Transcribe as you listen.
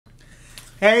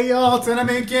Hey y'all, it's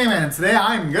caveman, and today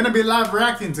I'm gonna be live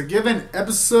reacting to Given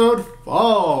episode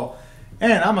 4.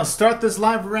 And I'm gonna start this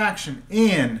live reaction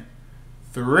in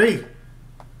 3,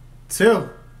 2,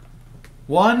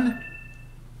 1,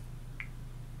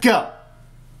 go!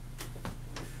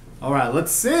 Alright,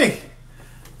 let's see.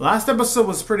 Last episode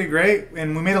was pretty great,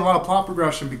 and we made a lot of plot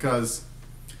progression because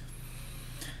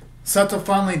Sato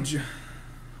finally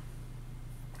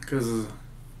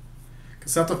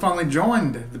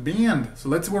joined the band. So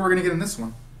let's see what we're gonna get in this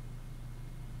one.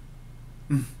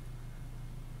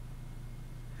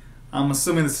 I'm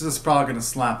assuming this is probably gonna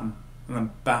slap him in the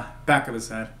back of his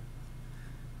head.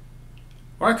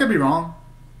 Or I could be wrong.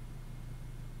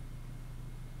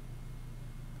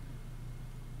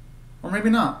 Or maybe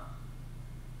not.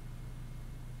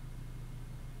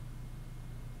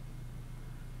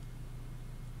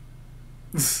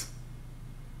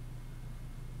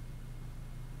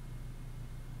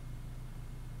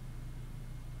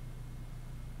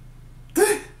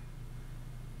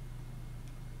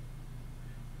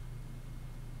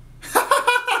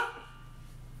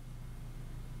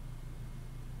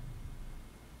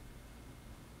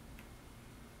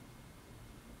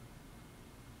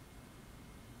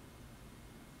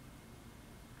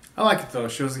 I like it though. It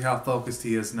shows you how focused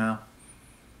he is now.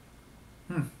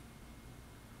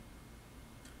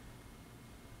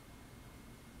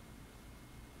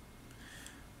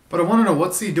 But I want to know,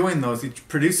 what's he doing though? Is he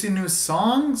producing new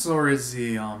songs, or is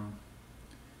he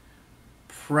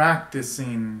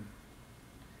practicing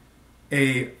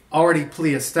a already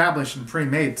pre-established and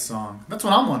pre-made song? That's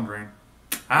what I'm wondering.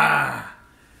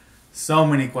 So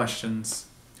many questions.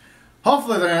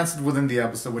 Hopefully they're answered within the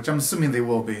episode, which I'm assuming they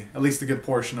will be. At least a good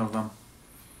portion of them.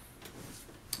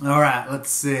 Alright,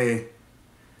 let's see.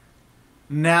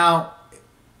 Now,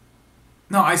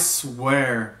 no, I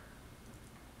swear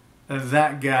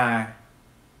that guy,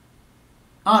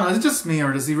 I don't know, is it just me,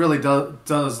 or does he really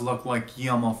does look like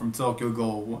Yomo from Tokyo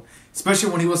Ghoul?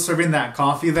 Especially when he was serving that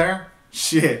coffee there.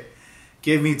 Shit.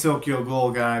 Gave me Tokyo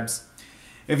Ghoul vibes.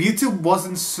 If YouTube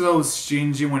wasn't so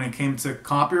stingy when it came to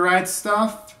copyright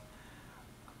stuff,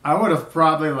 I would have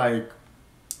probably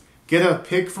get a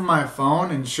pic from my phone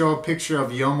and show a picture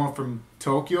of Yomo from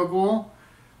Tokyo Ghoul.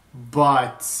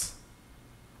 But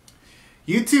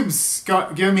YouTube's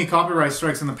given me copyright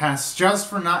strikes in the past just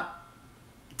for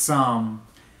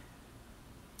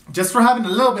just for having a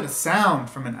little bit of sound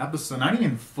from an episode, not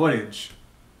even footage,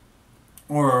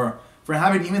 or for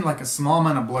having even a small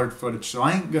amount of blurred footage. So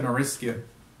I ain't gonna risk it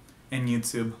in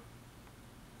YouTube.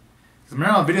 Because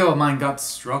remember, a video of mine got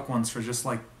struck once for just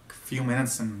a few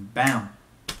minutes and bam.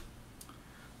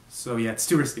 So yeah, it's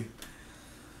too risky.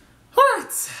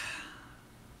 Alright.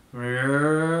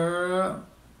 We're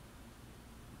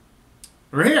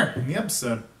here in the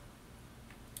episode.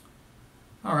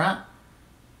 Alright.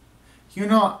 You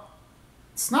know,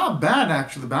 it's not bad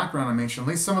actually, the background animation. At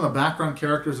least some of the background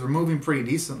characters are moving pretty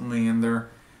decently, and they're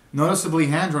noticeably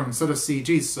hand-drawn instead of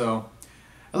CG, so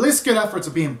at least good efforts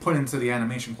are being put into the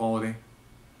animation quality.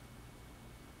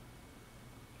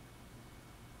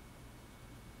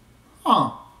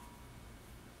 Huh.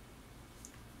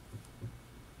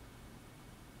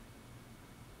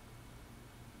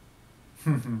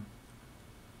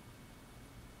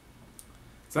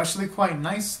 It's actually quite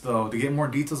nice, though, to get more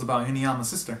details about Inuyama's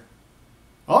sister.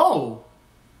 Oh!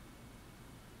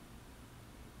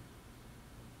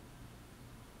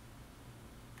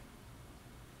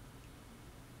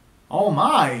 Oh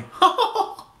my!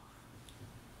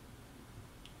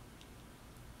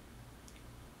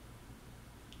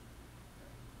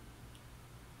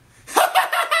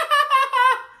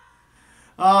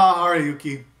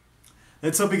 Haruyuki.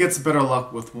 Let's hope he gets better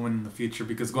luck with women in the future,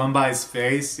 because going by his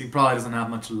face, he probably doesn't have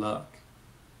much luck.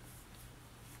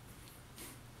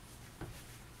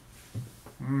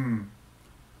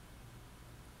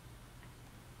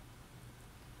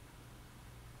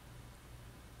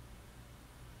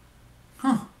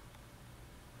 Huh.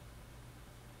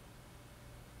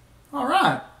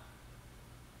 Alright.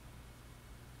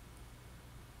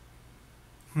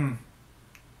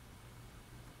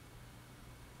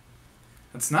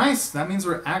 That's nice. That means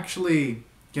we're actually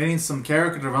getting some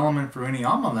character development for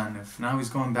Inuyama then, if now he's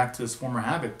going back to his former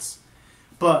habits.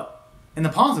 But in the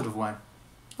positive way.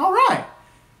 Alright.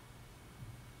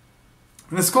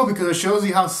 And it's cool because it shows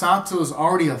you how Sato is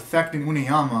already affecting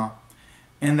Inuyama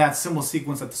in that symbol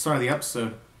sequence at the start of the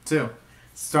episode, too.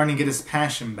 Starting to get his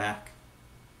passion back.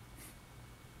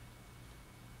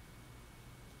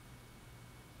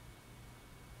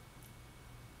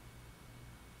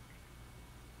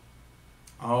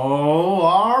 Oh,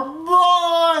 our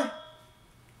boy!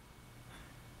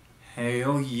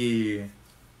 Hell yeah.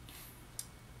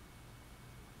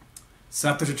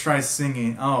 Sato should try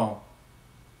singing. Oh.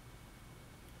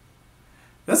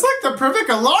 That's like the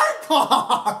perfect alarm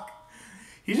clock!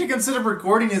 He should consider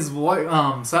recording his voice,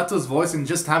 Sato's voice, and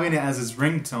just having it as his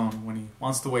ringtone when he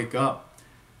wants to wake up.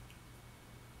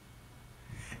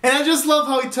 And I just love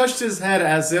how he touched his head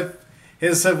as if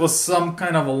his head was some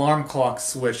kind of alarm clock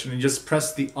switch, and he just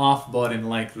pressed the off button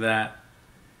like that.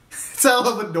 It's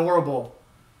hella adorable.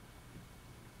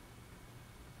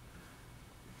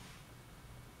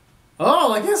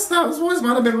 Oh, I guess that his voice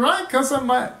might have been right, because I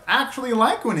might actually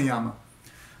like Winiyama.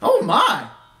 Oh my!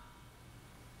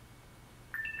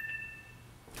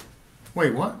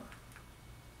 Wait, what?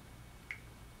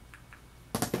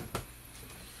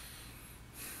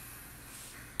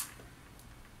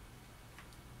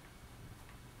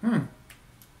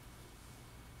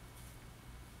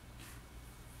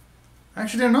 I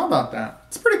actually didn't know about that.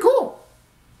 It's pretty cool.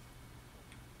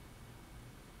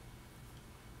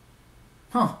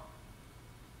 Huh.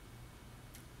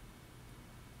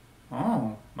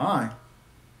 Oh, my.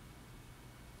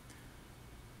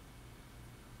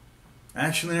 I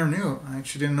actually never knew. I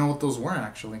actually didn't know what those were,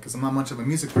 actually, because I'm not much of a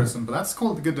music person, but that's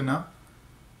cool. Good to know.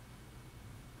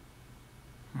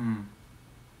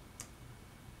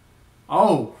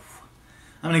 Oh.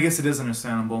 I mean, I guess it is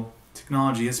understandable.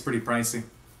 Technology is pretty pricey.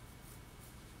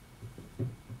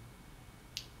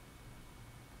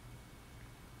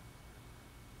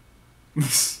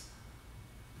 He's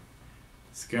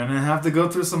gonna have to go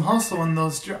through some hustle in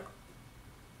those jobs.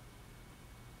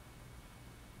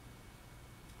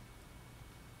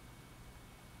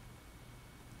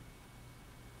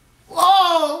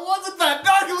 Whoa! What's with that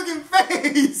dark-looking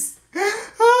face?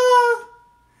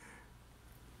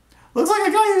 Looks like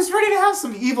a guy who's ready to have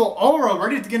some evil aura,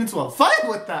 ready to get into a fight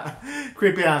with that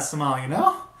creepy-ass smile, you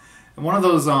know? And one of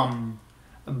those,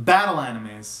 battle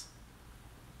animes.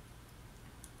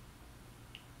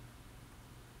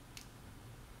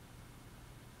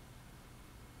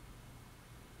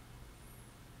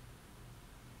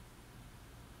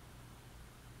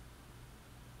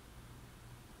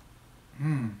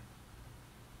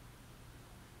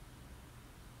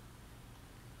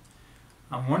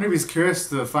 I wonder if he's curious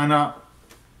to find out.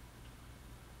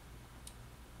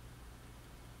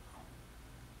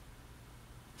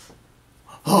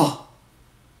 Oh!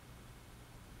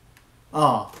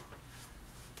 Oh.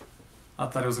 I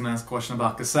thought he was going to ask a question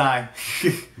about Kasai.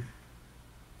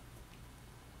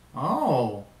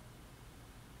 Oh.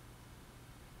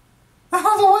 The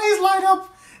way he's light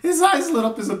up, his eyes lit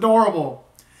up is adorable.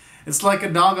 It's like a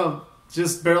dog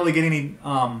just barely getting,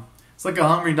 it's like a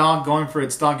hungry dog going for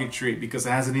its doggy treat because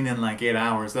it hasn't eaten in like 8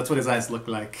 hours. That's what his eyes look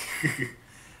like.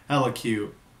 Hella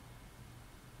cute.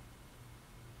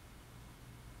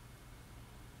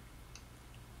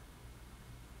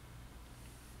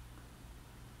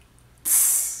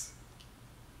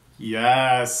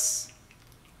 Yes.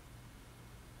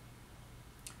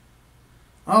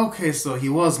 Okay, so he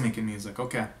was making music.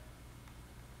 Okay.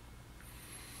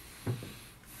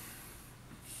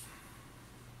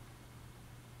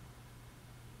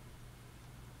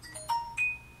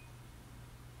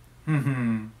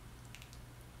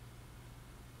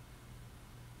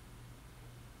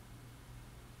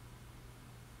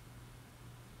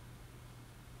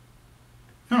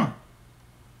 Huh.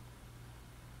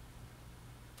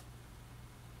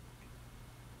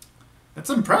 That's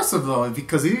impressive though,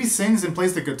 because if he sings and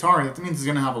plays the guitar, that means he's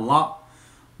gonna have a lot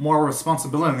more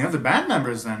responsibility than the other band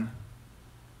members then.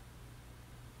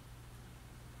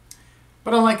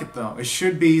 But I like it though. It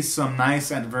should be some nice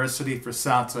adversity for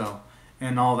Sato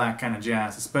and all that kind of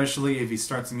jazz, especially if he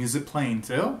starts music playing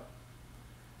too.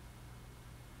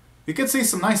 You could see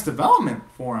some nice development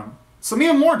for him. Some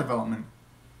even more development.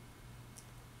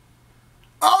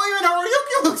 Oh, even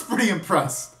Haruyuki looks pretty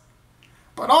impressed.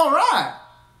 But alright.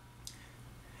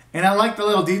 And I like the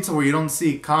little detail where you don't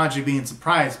see Kaji being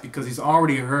surprised because he's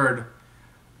already heard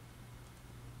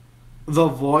the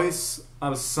voice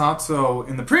of Sato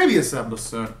in the previous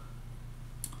episode.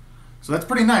 So that's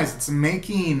pretty nice. It's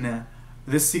making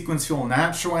this sequence feel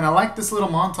natural, and I like this little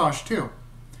montage too.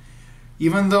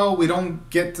 Even though we don't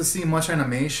get to see much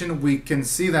animation, we can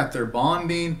see that they're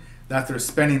bonding, that they're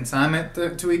spending time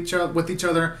with each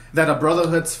other, that a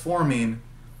brotherhood's forming,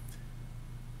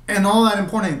 and all that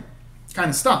important kind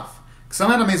of stuff.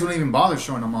 Some animes wouldn't even bother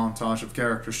showing a montage of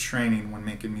characters training when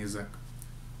making music.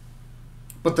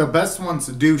 But the best ones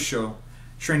do show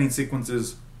training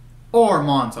sequences or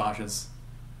montages.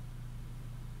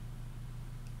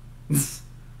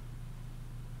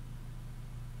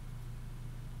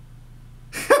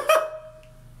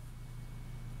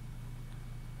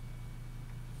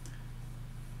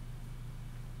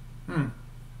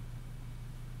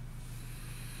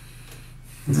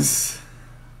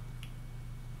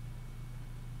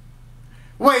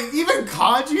 Wait, even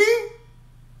Kaji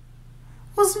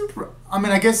wasn't. I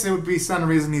mean, I guess it would be some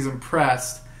reason he's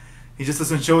impressed. He just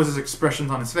doesn't show his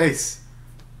expressions on his face.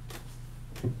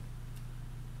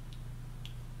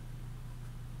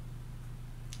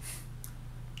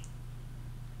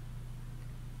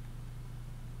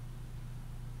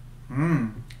 Hmm.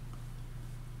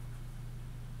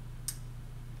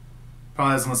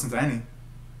 Probably doesn't listen to any.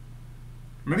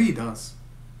 Maybe he does.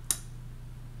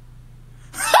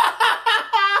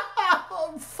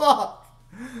 Oh, fuck.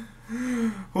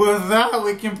 With that,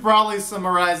 we can probably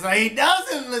summarize that he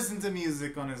doesn't listen to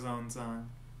music on his own time.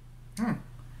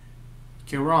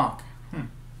 Kid Rock.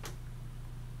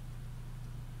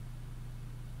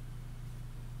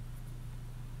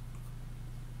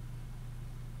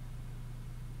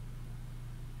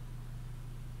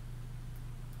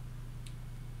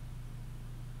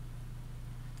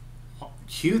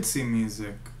 Cutesy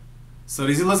music. So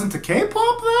does he listen to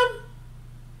K-pop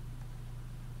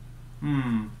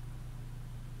then?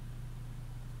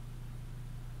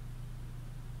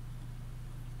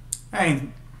 Hey,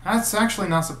 that's actually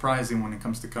not surprising when it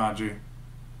comes to Kaji.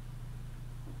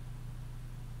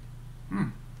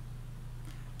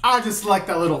 I just like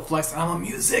that little flex. I'm a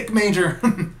music major.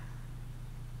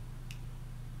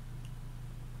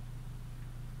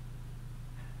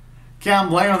 Can't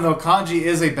blame him though. Kaji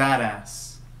is a badass.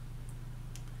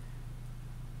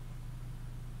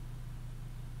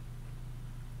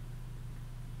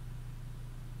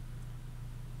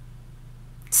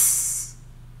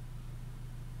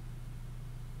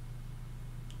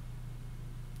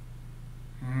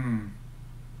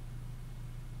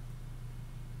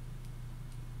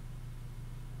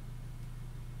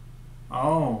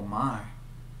 Oh my.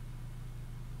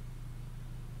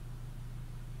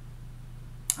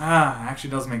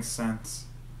 Actually does make sense.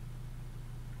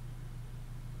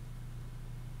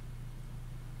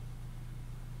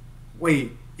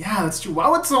 Wait, yeah, that's true. Why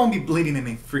would someone be bleeding in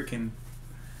a freaking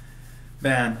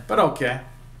band? But okay.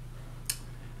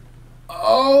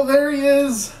 Oh, there he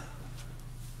is.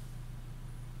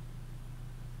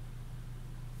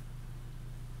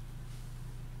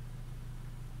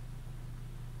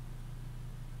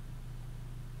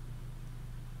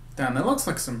 Damn, that looks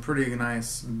like some pretty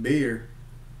nice beer.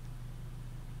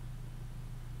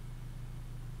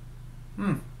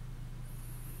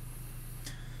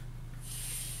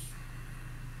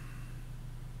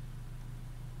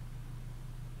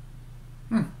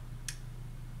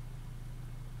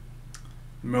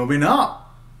 Moving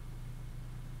up.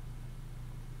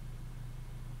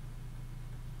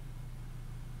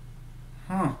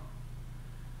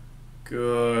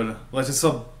 Good. Let's just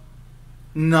hope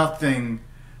nothing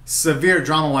severe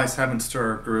drama-wise happens to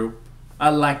our group. I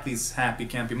like these happy,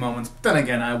 campy moments. But then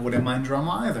again, I wouldn't mind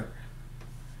drama either.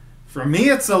 For me,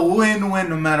 it's a win-win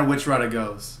no matter which route it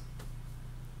goes.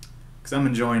 Because I'm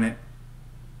enjoying it.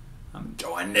 I'm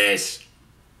enjoying this.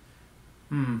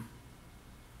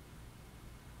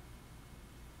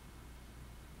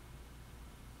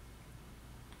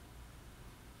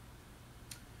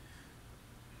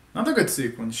 Another good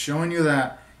sequence showing you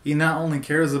that he not only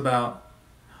cares about.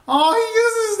 Oh, he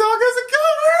uses his dog as a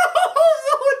cover! Oh,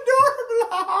 so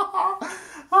adorable!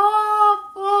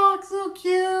 Oh, fuck, so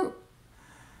cute!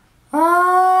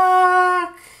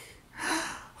 Fuck!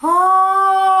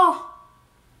 Oh!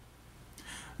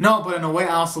 No, but in a way,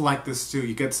 I also like this too.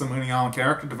 You get some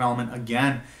character development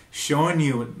again, showing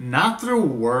you not through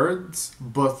words,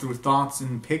 but through thoughts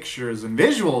and pictures and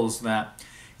visuals that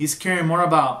he's caring more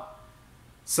about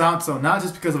Sato, not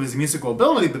just because of his musical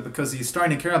ability, but because he's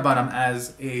starting to care about him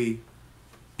as a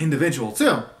individual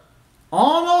too.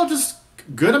 All in all, just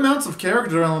good amounts of character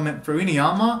development for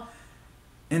Inuyama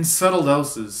in subtle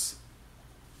doses.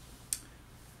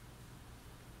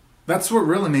 That's what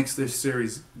really makes this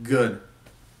series good.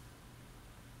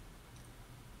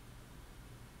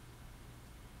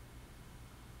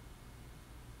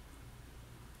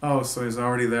 Oh, so he's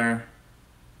already there.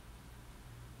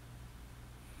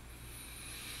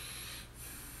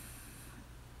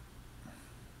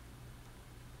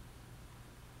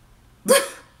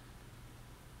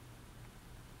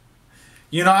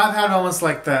 You know, I've had moments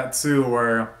like that too,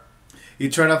 where you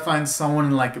try to find someone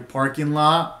in like a parking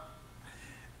lot,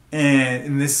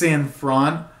 and they say in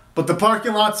front, but the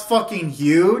parking lot's fucking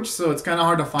huge, so it's kind of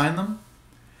hard to find them.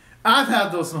 I've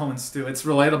had those moments too. It's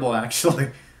relatable,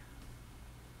 actually.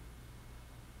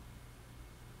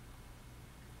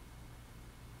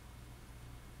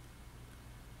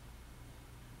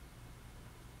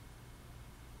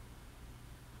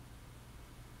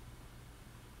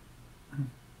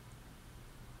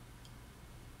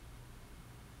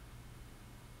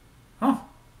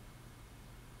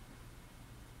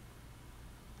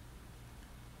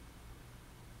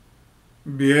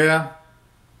 Yeah.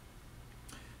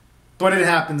 But it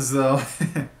happens though.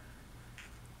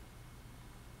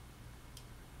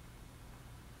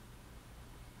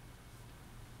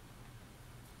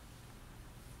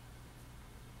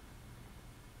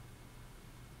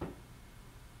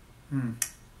 Hmm.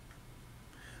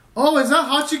 Oh, is that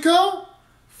Hachiko?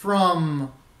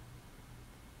 From...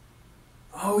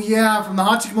 Oh yeah, from the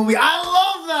Hachiko movie. I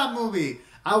love that movie!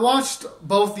 I watched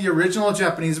both the original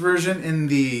Japanese version and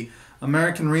the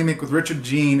American remake with Richard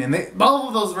Gere, and both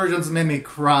of those versions made me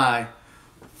cry.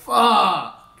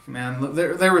 Fuck! Man,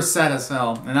 they were sad as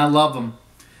hell, and I love them.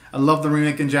 I love the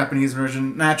remake and Japanese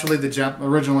version. Naturally, the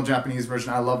original Japanese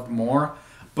version I loved more,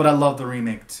 but I love the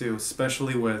remake too,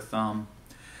 especially with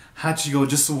Hachiko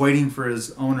just waiting for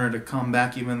his owner to come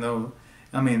back, even though,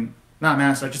 I mean, not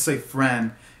master, I should say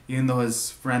friend, even though his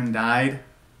friend died.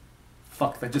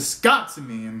 Fuck, that just got to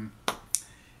me, and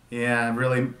yeah,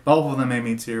 really, both of them made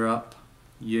me tear up.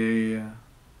 Yeah.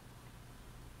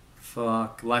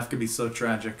 Fuck, life could be so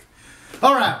tragic.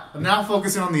 Alright, but now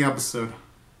focusing on the episode.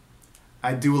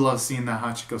 I do love seeing that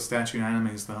Hachiko statue in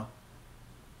animes, though.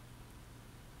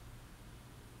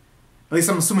 At least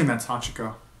I'm assuming that's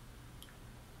Hachiko.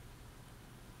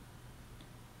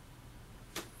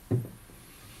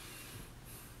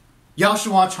 Y'all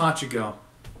should watch Hachiko.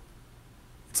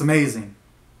 It's amazing.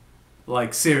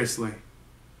 Like, seriously.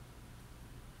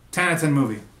 10 out of 10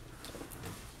 movie.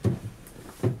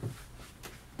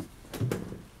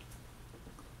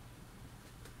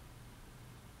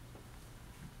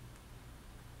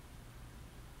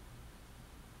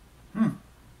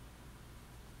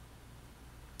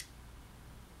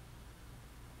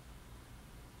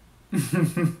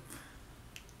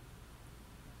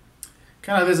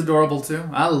 Kind of is adorable too.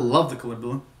 I love the color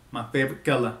blue. My favorite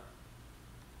color.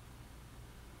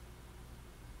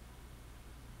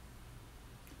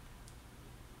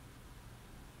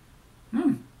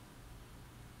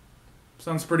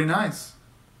 Sounds pretty nice.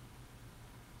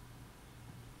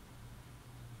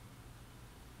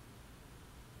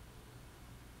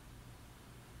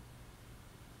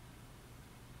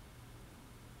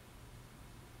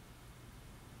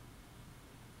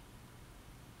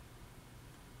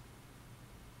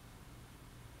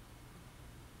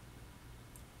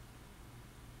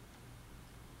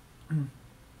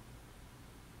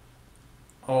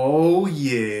 Oh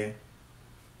yeah.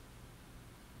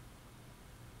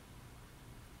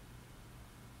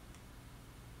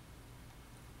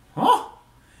 Huh?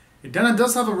 It kind of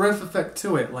does have a riff effect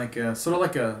to it, like sort of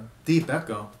like a deep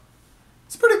echo.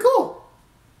 It's pretty cool.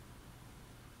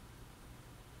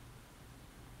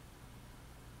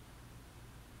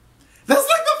 That's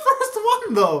like the first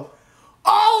one though.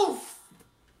 Oh,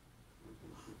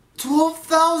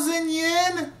 12,000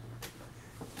 yen.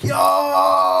 Yo,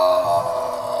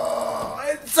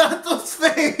 it's Santo's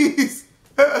face.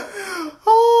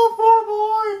 Oh, poor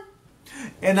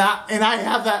boy. And I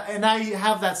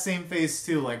have that same face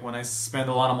too. Like when I spend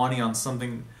a lot of money on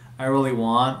something I really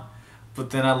want,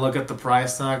 but then I look at the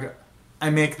price tag,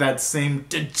 I make that same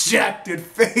dejected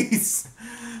face.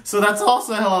 So that's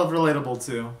also hella relatable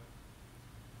too.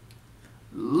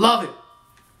 Love it.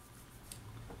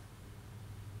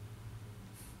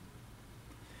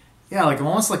 Yeah, like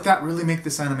almost like that really make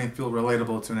this anime feel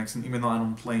relatable to an extent, even though I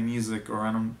don't play music or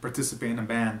I don't participate in a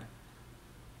band.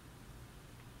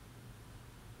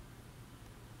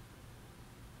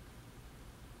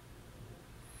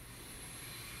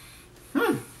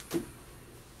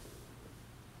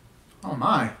 Oh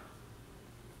my.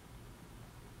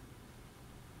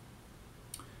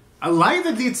 I like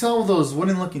the detail of those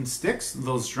wooden looking sticks,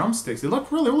 those drumsticks. They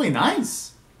look really, really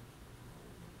nice.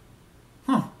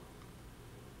 Huh.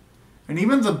 And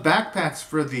even the backpacks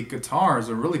for the guitars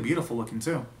are really beautiful looking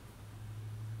too.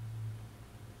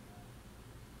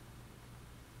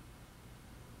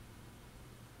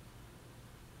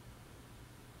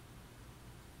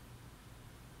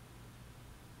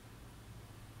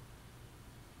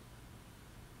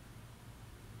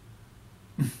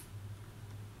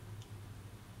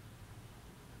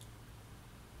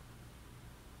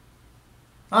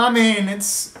 I mean,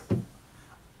 it's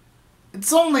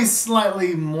only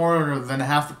slightly more than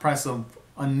half the price of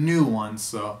a new one,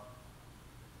 so.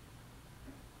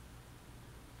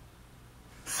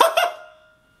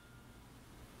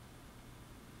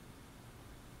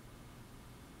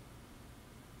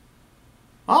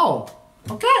 Oh,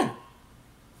 okay.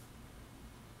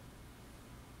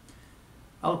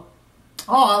 Oh,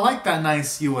 I like that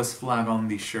nice US flag on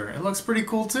the shirt. It looks pretty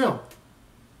cool too.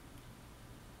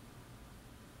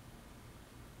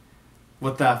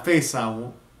 With that face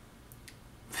out.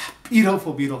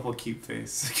 Beautiful, beautiful, cute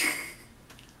face.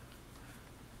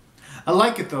 I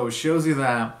like it though. It shows you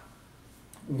that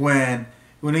when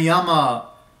Uniyama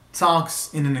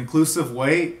talks in an inclusive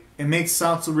way, it makes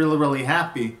Satsu really, really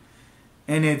happy.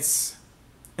 And it's,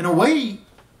 in a way,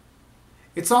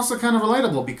 it's also kind of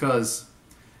relatable because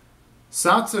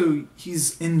Satsu,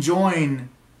 he's enjoying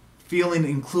feeling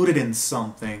included in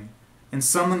something. And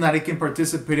something that he can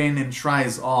participate in and try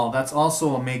his all. That's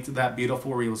also what makes that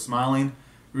beautiful where he was smiling.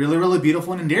 Really, really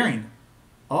beautiful and endearing.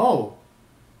 Oh.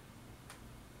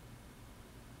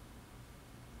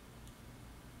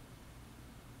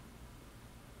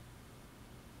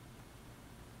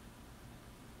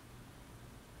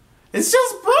 It's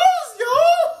just bros, yo!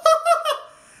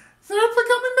 They're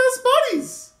becoming best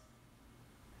buddies.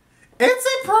 It's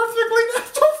a perfectly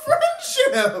natural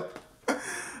friendship.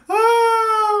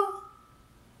 Oh.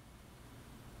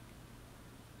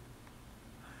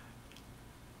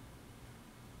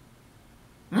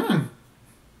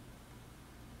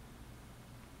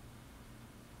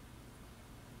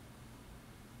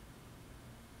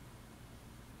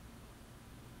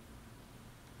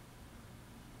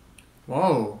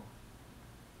 Whoa.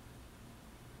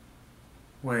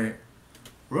 Wait.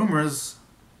 Rumors?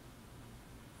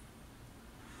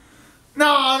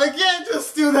 No, they can't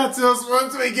just do that to us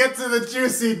once we get to the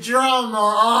juicy drama.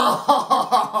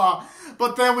 Oh.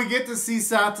 But then we get to see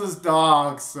Sato's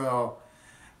dog, so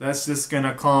that's just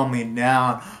gonna calm me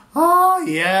down. Oh,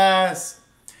 yes.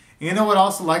 You know what I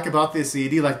also like about this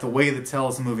ED? Like the way the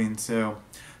tail's moving too.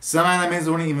 Some animes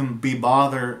wouldn't even be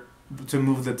bothered to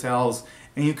move the tails.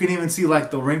 And you can even see like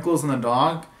the wrinkles in the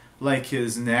dog, like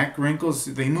his neck wrinkles,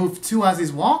 they move too as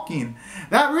he's walking.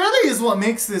 That really is what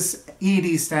makes this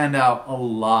ED stand out a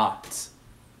lot.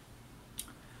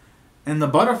 And the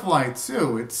butterfly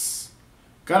too, it's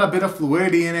got a bit of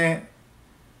fluidity in it.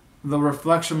 The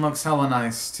reflection looks hella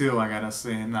nice too, I gotta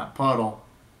say, in that puddle.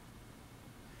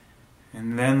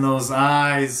 And then those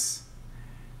eyes.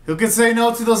 Who could say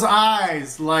no to those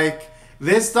eyes? Like,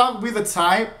 this dog would be the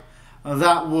type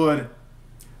that would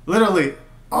literally...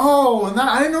 Oh, and that,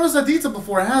 I didn't notice that detail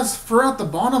before. It has fur at the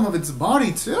bottom of its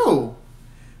body too.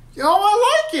 Yo,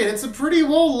 I like it. It's a pretty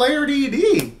well layered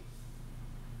ED.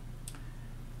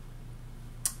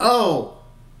 Oh.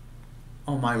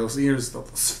 Oh my, those ears though.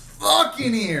 Those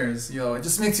fucking ears. Yo, it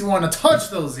just makes you want to touch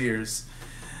those ears.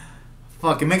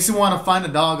 Fuck, it makes you want to find a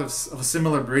dog of a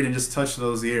similar breed and just touch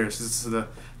those ears. Just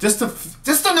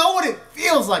to know what it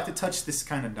feels like to touch this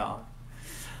kind of dog.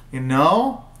 You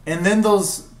know? And then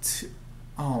those...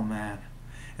 Oh man.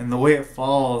 And the way it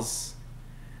falls.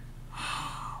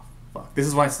 Fuck. This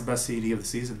is why it's the best CD of the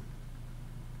season.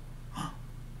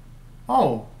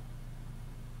 Oh.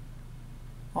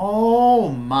 Oh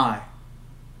my.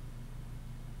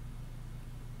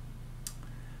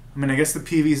 I mean, I guess the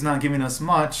PV is not giving us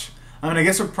much. I mean, I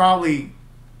guess we're probably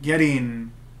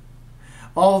getting...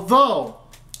 Although,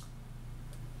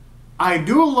 I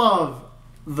do love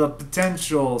the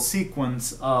potential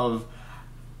sequence of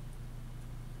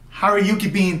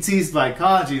Haruyuki being teased by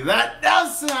Kaji. That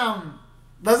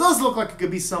does look like it could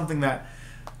be something that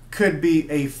could be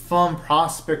a fun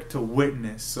prospect to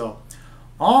witness. So,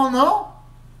 all in all,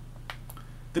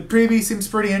 the preview seems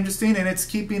pretty interesting, and it's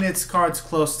keeping its cards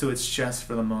close to its chest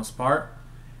for the most part.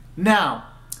 Now,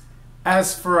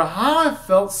 as for how I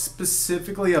felt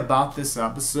specifically about this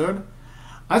episode,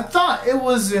 I thought it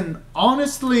was it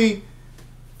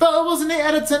was an 8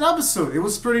 out of 10 episode. It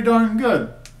was pretty darn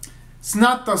good. It's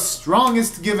not the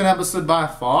strongest given episode by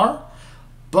far,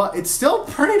 but it's still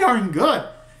pretty darn good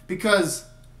because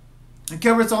it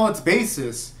covers all its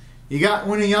bases. You got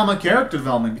Uniyama character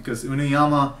development because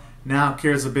Uniyama now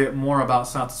cares a bit more about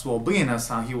Sato's well-being. That's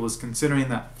how he was considering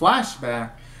that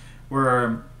flashback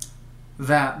where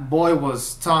that boy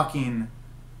was talking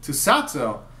to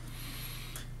Sato.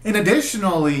 And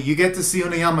additionally, you get to see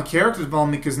Uniyama character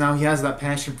development because now he has that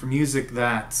passion for music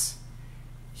that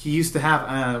he used to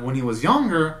have when he was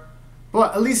younger,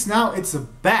 but at least now it's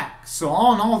back. So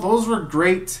all in all, those were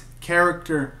great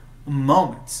character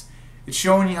moments. It's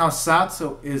showing you how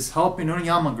Sato is helping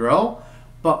Uniyama grow,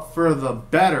 but for the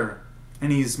better,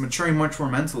 and he's maturing much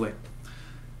more mentally.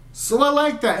 So I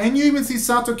like that. And you even see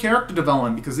Sato character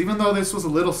development, because even though this was a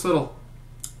little subtle,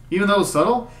 even though it was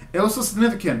subtle, it was so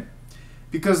significant.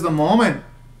 Because the moment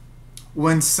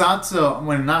when Uniyama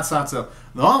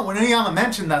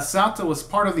mentioned that Sato was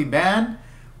part of the band,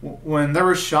 when they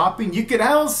were shopping, you could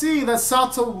all see that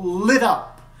Sato lit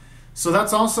up. So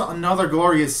that's also another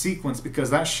glorious sequence, because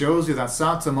that shows you that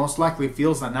Sato most likely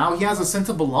feels that now he has a sense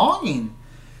of belonging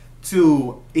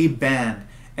to a band.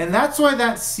 And that's why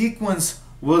that sequence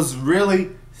was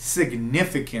really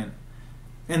significant.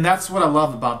 And that's what I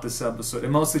love about this episode. It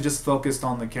mostly just focused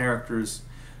on the characters.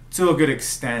 to a good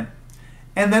extent.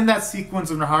 And then that sequence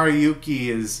when Haruyuki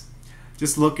is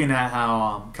just looking at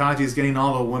how Kaji is getting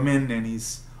all the women, and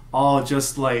he's all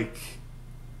just like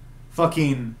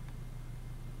fucking.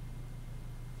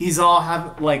 He's all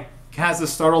has a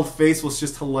startled face, was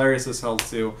just hilarious as hell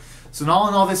too. So all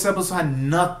in all, this episode had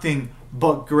nothing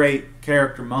but great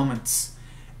character moments.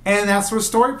 And as for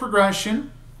story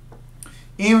progression,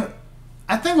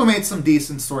 I think we made some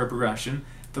decent story progression.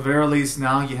 At the very least,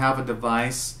 now you have a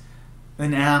device,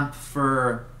 an amp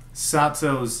for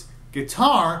Sato's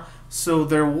guitar, so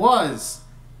there was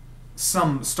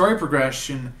some story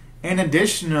progression. And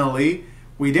additionally,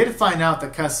 we did find out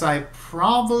that Kasai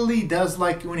probably does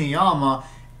like Uniyama,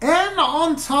 and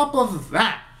on top of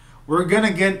that, we're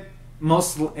gonna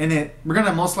most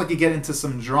likely get into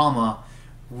some drama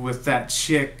with that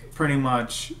chick. Pretty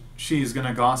much, she's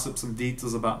gonna gossip some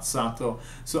details about Sato.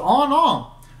 So all in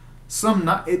all,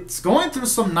 it's going through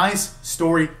some nice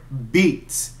story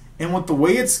beats, and with the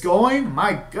way it's going,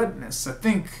 my goodness, I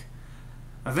think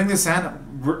this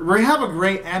we have a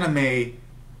great anime.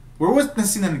 We're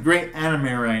witnessing a great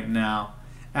anime right now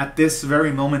at this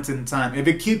very moment in time. If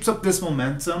it keeps up this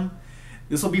momentum,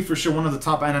 this will be for sure one of the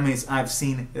top animes I've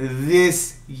seen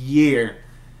this year,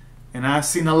 and I've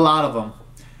seen a lot of them.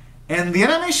 And the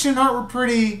animation and art were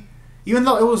pretty, even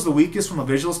though it was the weakest from a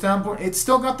visual standpoint, it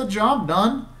still got the job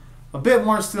done. A bit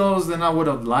more stills than I would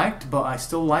have liked, but I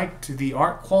still liked the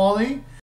art quality.